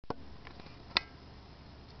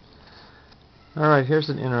Alright, here's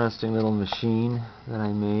an interesting little machine that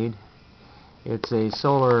I made. It's a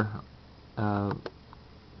solar uh,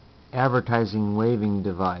 advertising waving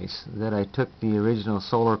device that I took the original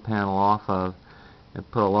solar panel off of and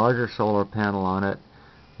put a larger solar panel on it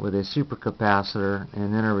with a supercapacitor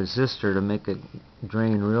and then a resistor to make it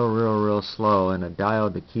drain real slow and a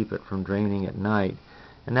diode to keep it from draining at night.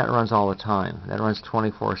 And that runs all the time. That runs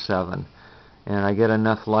 24/7. And I get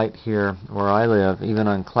enough light here where I live, even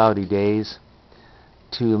on cloudy days,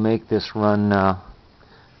 to make this run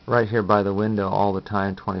right here by the window all the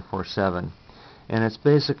time, 24/7. And it's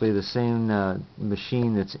basically the same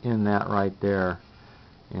machine that's in that right there.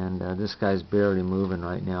 And this guy's barely moving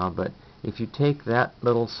right now. But if you take that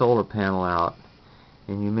little solar panel out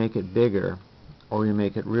and you make it bigger, or you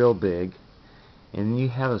make it real big, and you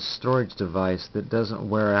have a storage device that doesn't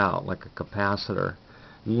wear out like a capacitor,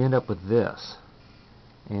 you end up with this.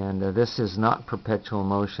 And this is not perpetual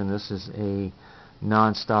motion. This is a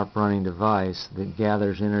non-stop running device that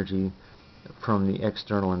gathers energy from the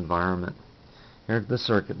external environment. Here's the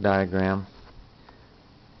circuit diagram.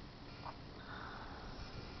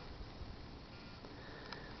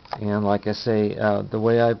 And like I say, the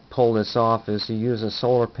way I pull this off is to use a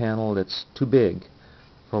solar panel that's too big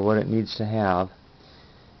for what it needs to have.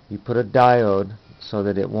 You put a diode so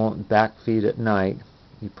that it won't backfeed at night.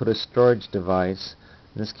 You put a storage device.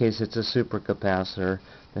 In this case, it's a supercapacitor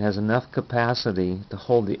that has enough capacity to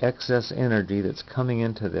hold the excess energy that's coming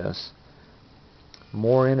into this.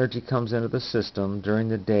 More energy comes into the system during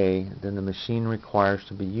the day than the machine requires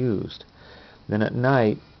to be used. Then at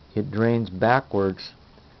night, it drains backwards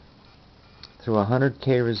through a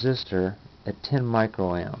 100K resistor at 10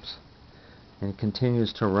 microamps and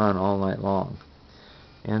continues to run all night long.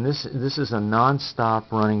 And this is a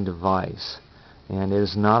non-stop running device, and it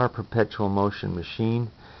is not a perpetual motion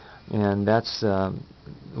machine, and that's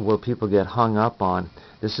where people get hung up on.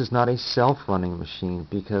 This is not a self-running machine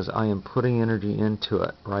because I am putting energy into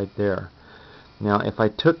it right there. Now if I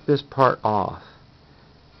took this part off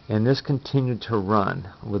and this continued to run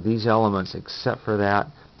with these elements except for that,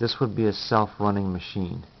 this would be a self-running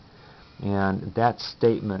machine, and that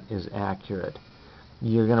statement is accurate.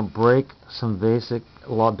 You're going to break some basic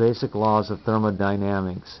laws of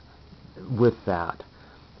thermodynamics with that.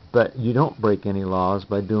 But you don't break any laws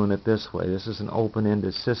by doing it this way. This is an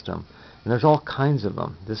open-ended system. And there's all kinds of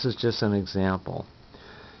them. This is just an example.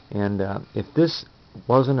 And if this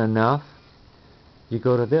wasn't enough, you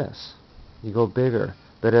go to this. You go bigger.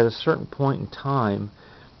 But at a certain point in time,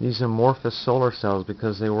 these amorphous solar cells,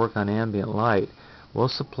 because they work on ambient light, will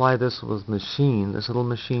supply this with this little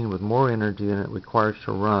machine with more energy than it requires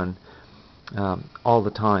to run all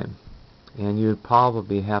the time. And you'd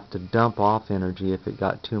probably have to dump off energy if it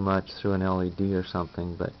got too much through an LED or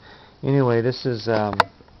something. But anyway, this is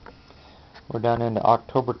we're down into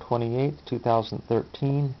October 28th,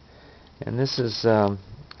 2013, and this is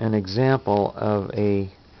an example of a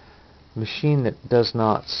machine that does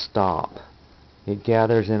not stop. It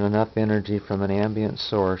gathers in enough energy from an ambient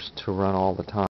source to run all the time.